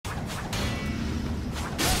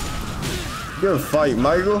Good fight,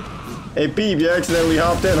 Michael. Hey, Pete, you accidentally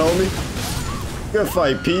hopped in, homie. Good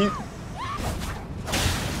fight, Pete.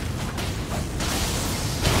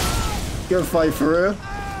 Good fight for real.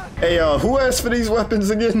 Hey, who asked for these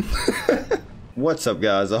weapons again? What's up,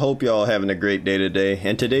 guys? I hope y'all having a great day today.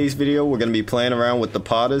 In today's video, we're going to be playing around with the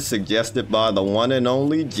potters suggested by the one and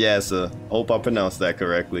only Jassa. Hope I pronounced that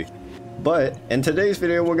correctly. But in today's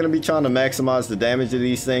video, we're going to be trying to maximize the damage of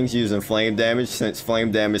these things using flame damage, since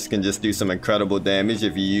flame damage can just do some incredible damage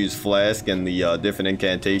if you use flask and the different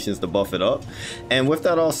incantations to buff it up. And with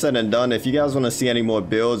that all said and done, if you guys want to see any more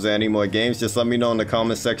builds or any more games, just let me know in the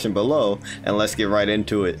comment section below, and let's get right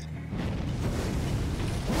into it.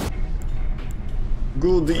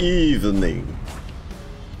 Good evening.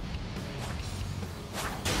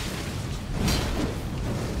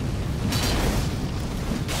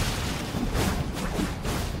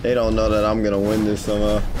 They don't know that I'm gonna win this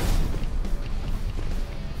somehow.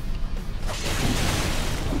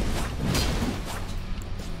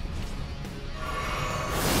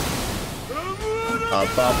 Pop,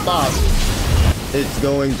 pop, pop. It's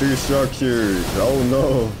going through structures. Oh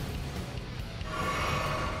no.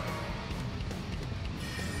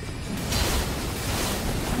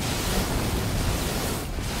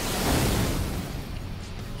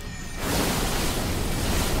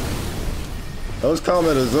 Those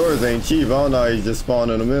Comet Azores ain't cheap. I don't know how he's just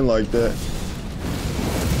spawning them in like that.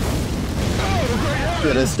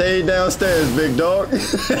 Should have stayed downstairs, big dog.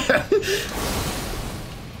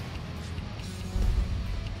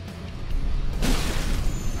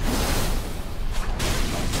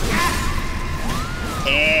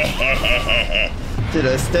 Should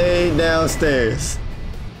have stayed downstairs.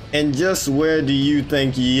 And just where do you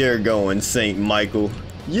think you're going, Saint Michael?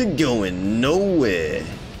 You're going nowhere.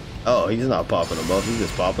 Oh, he's not popping a buff, he's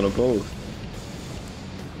just popping a pose.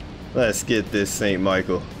 Let's get this, Saint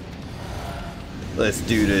Michael. Let's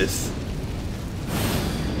do this.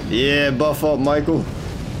 Yeah, buff up, Michael.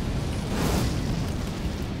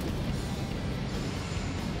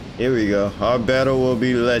 Here we go. Our battle will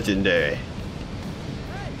be legendary.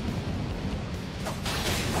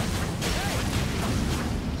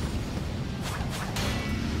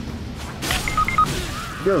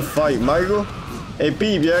 Good fight, Michael. Hey,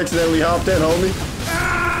 Pete, you accidentally hopped in, homie.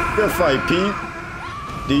 Good fight, Pete.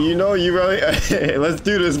 Do you know you really... Hey, let's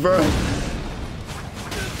do this, bro.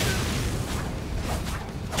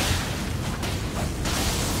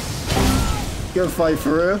 Good fight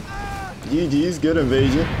for real. GG's, good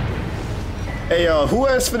invasion. Hey, who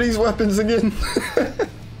asked for these weapons again?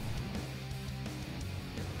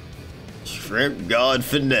 Shrimp God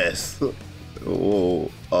Finesse.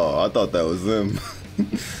 Whoa. Oh, I thought that was them.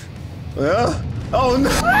 Yeah? Oh no!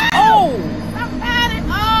 Oh! Somebody!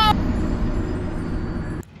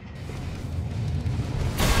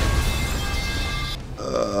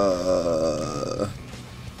 Oh!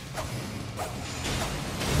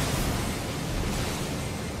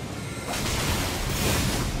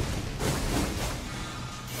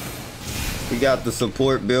 We got the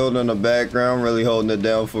support build in the background, really holding it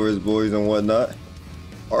down for his boys and whatnot.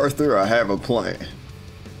 Arthur, I have a plan.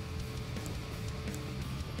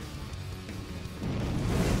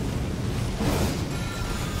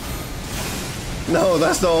 No,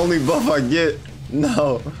 that's the only buff I get.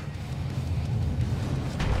 No.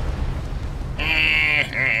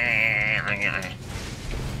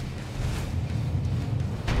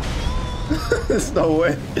 There's no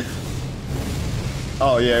way.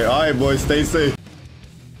 Oh yeah, alright boys, stay safe.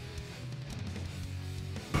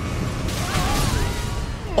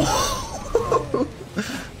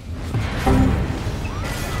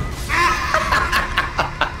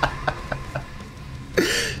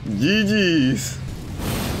 GG's.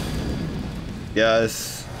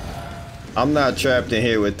 Guys, I'm not trapped in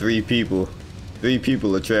here with 3 people. 3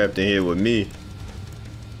 people are trapped in here with me.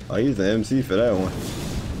 Oh, he's the MC for that one.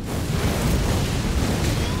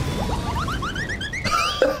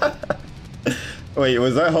 Wait,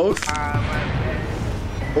 was that host?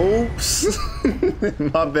 Oops.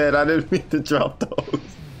 My bad, I didn't mean to drop those.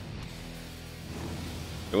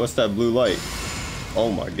 What's that blue light? Oh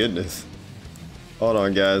my goodness. Hold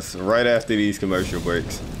on, guys. Right after these commercial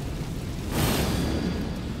breaks.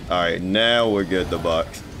 Alright, now we're good to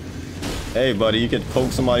box. Hey, buddy, you could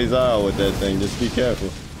poke somebody's eye out with that thing. Just be careful.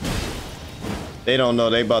 They don't know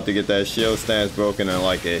they about to get that shield stance broken in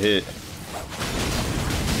like a hit.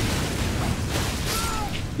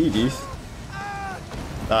 GG's.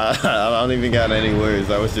 I don't even got any words.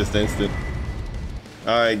 That was just instant.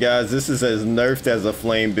 Alright guys, this is as nerfed as a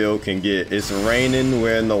flame build can get. It's raining,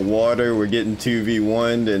 we're in the water, we're getting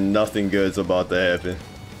 2v1'd, and nothing good's about to happen.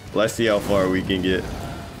 Let's see how far we can get.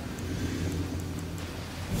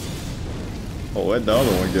 Oh, where'd the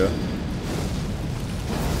other one go?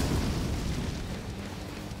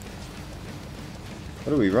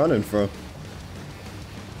 What are we running from?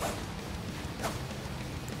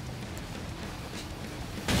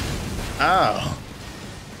 Ow!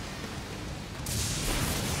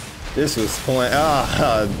 This was point.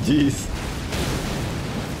 Ah, jeez.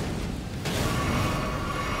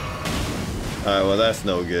 Alright, well, that's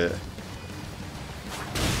no good.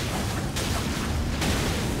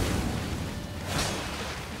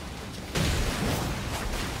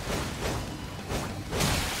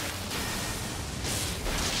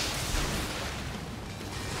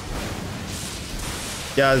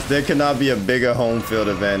 Guys, there cannot be a bigger home field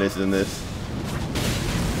advantage than this.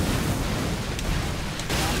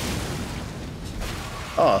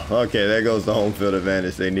 Oh, okay, there goes the home field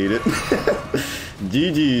advantage they needed.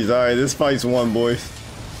 GG's, alright, this fight's won, boys.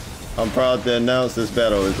 I'm proud to announce this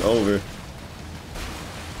battle is over.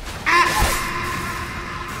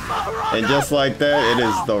 And just like that, it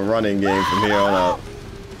is the running game from here on out.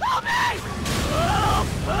 Help me!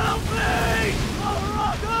 Help me!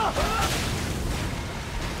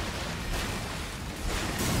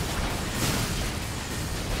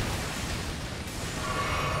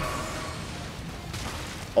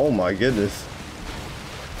 Oh my goodness.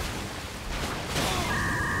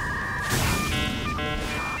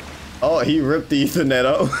 Oh, he ripped the Ethernet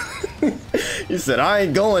up. He said, I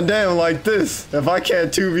ain't going down like this. If I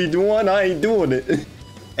can't 2v1, I ain't doing it.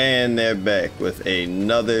 And they're back with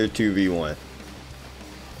another 2v1.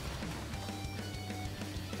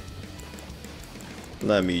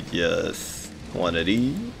 Let me just... one of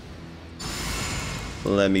these.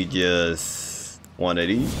 Let me just... one of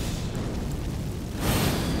these.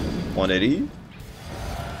 One of these.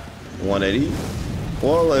 One of these.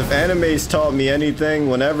 Well, if anime's taught me anything,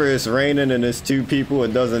 whenever it's raining and it's two people,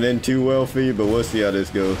 it doesn't end too well for you, but we'll see how this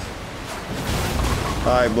goes.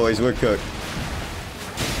 Alright, boys, we're cooked.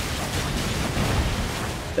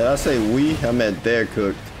 Did I say we? I meant they're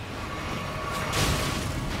cooked.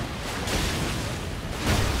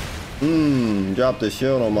 Dropped a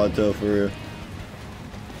shield on my toe for real.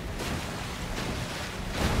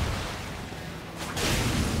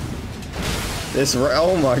 This,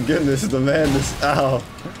 oh my goodness, the madness, ow.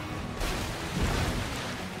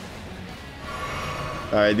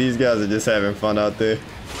 Alright, these guys are just having fun out there.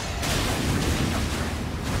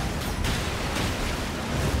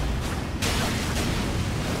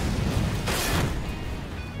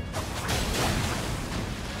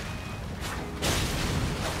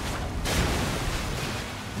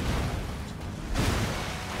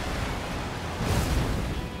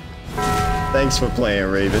 Thanks for playing,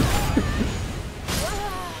 Raven.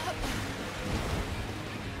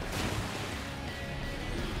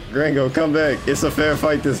 Gringo, come back. It's a fair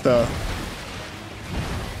fight this time.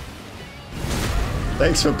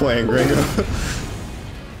 Thanks for playing, Gringo.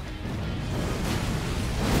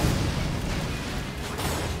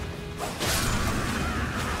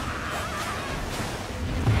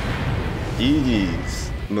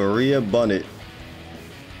 GG's. Maria Bunnet.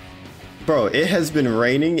 Bro, it has been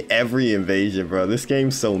raining every invasion, bro. This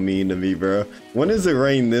game's so mean to me, bro. When does it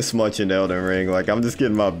rain this much in Elden Ring? Like, I'm just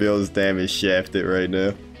getting my builds damage shafted right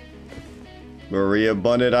now. Maria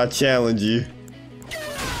Bunnet, I challenge you.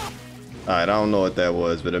 Alright, I don't know what that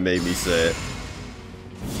was, but it made me sad.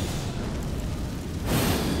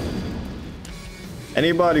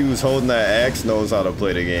 Anybody who's holding that axe knows how to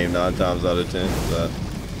play the game 9 times out of 10. So.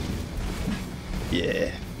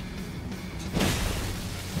 Yeah.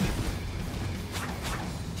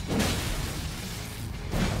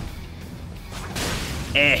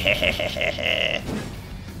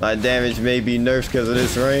 My damage may be nerfed because of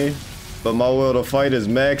this rain, but my will to fight is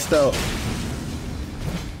maxed out.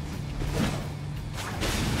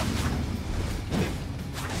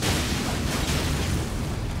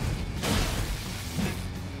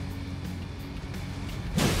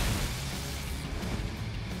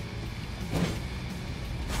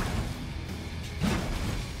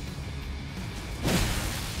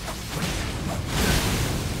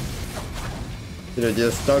 Should have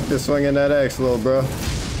just stuck to swinging that axe, little bro.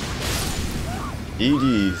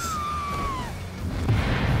 GG's.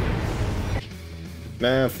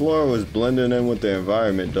 Man, Flora was blending in with the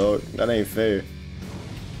environment, dog. That ain't fair.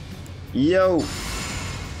 Yo!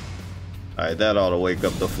 Alright, that ought to wake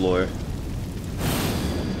up the floor.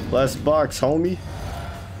 Last box, homie.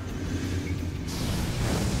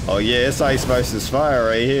 Oh yeah, it's ice versus fire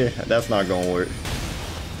right here. That's not gonna work.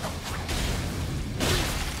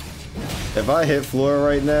 If I hit Flora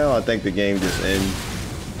right now, I think the game just ends.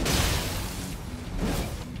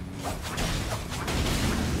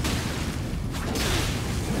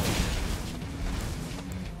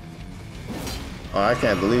 Oh, I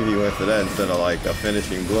can't believe he went for that instead of like a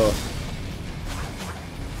finishing blow.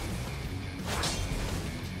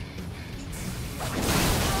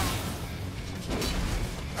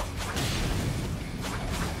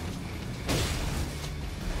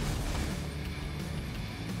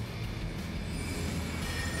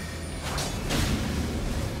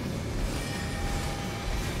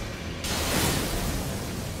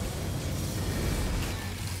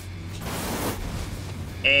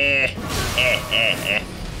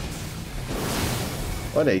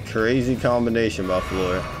 What a crazy combination by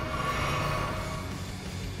Flora.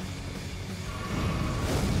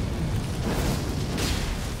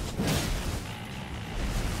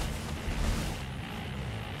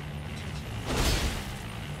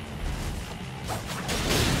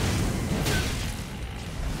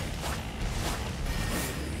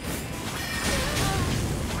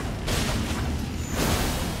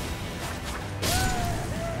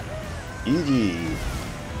 GG.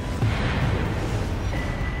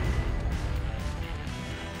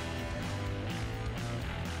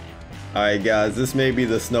 Alright guys, this may be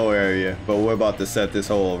the snow area, but we're about to set this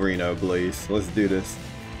whole arena ablaze. Let's do this.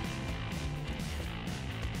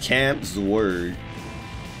 Camp Zwerg.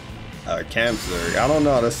 Camp Zwerg. I don't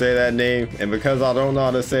know how to say that name, and because I don't know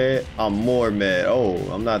how to say it, I'm more mad. Oh,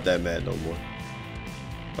 I'm not that mad no more.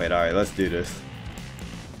 Wait, alright, let's do this.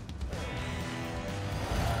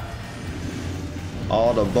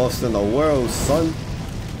 All the buffs in the world, son.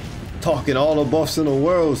 Talking all the buffs in the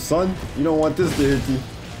world, son. You don't want this to hit you.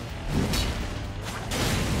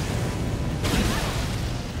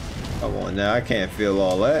 Come on now, I can't feel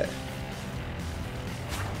all that.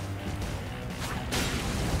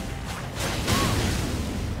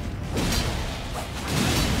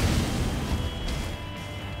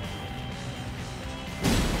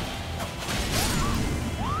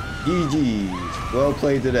 GG. Well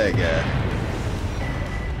played to that guy.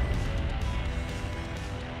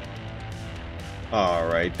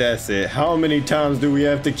 Alright, that's it. How many times do we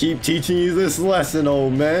have to keep teaching you this lesson,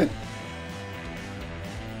 old man?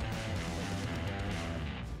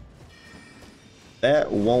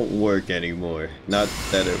 That won't work anymore. Not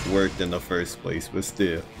that it worked in the first place, but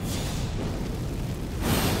still.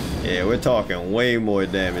 Yeah, we're talking way more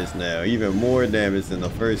damage now. Even more damage than the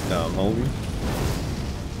first time, homie.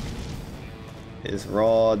 It's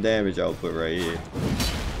raw damage output right here.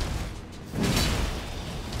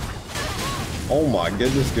 Oh my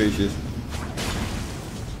goodness gracious.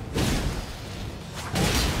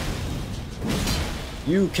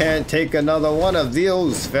 You can't take another one of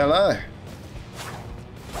those, fella.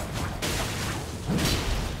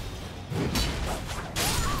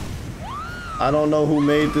 I don't know who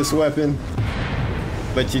made this weapon,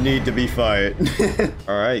 but you need to be fired.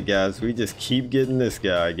 Alright guys, we just keep getting this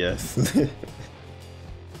guy, I guess.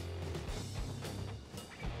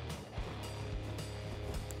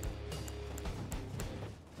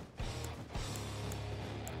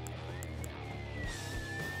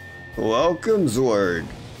 Welcome, Zwerg,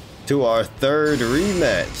 to our third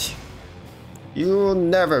rematch. You'll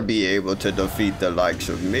never be able to defeat the likes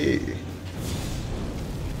of me.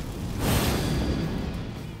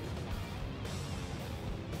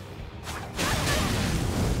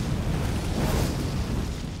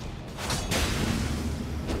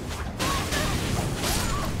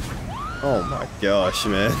 Oh my gosh,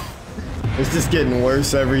 man. It's just getting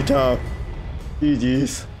worse every time.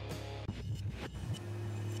 GG's.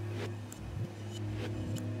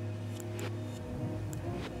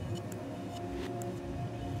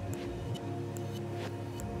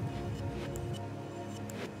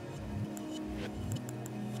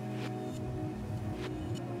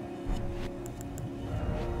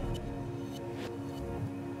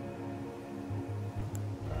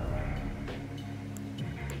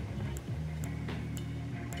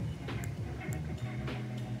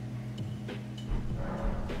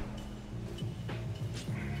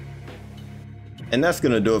 And that's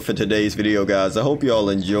gonna do it for today's video, guys. I hope you all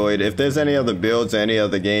enjoyed. If there's any other builds or any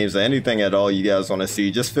other games or anything at all you guys want to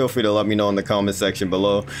see, just feel free to let me know in the comment section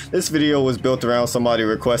below. This video was built around somebody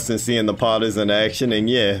requesting seeing the potters in action, and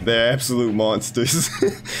yeah, they're absolute monsters.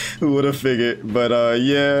 Who would have figured? But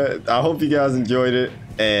yeah, I hope you guys enjoyed it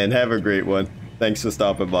and have a great one. Thanks for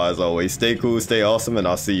stopping by as always. Stay cool, stay awesome, and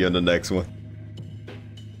I'll see you in the next one.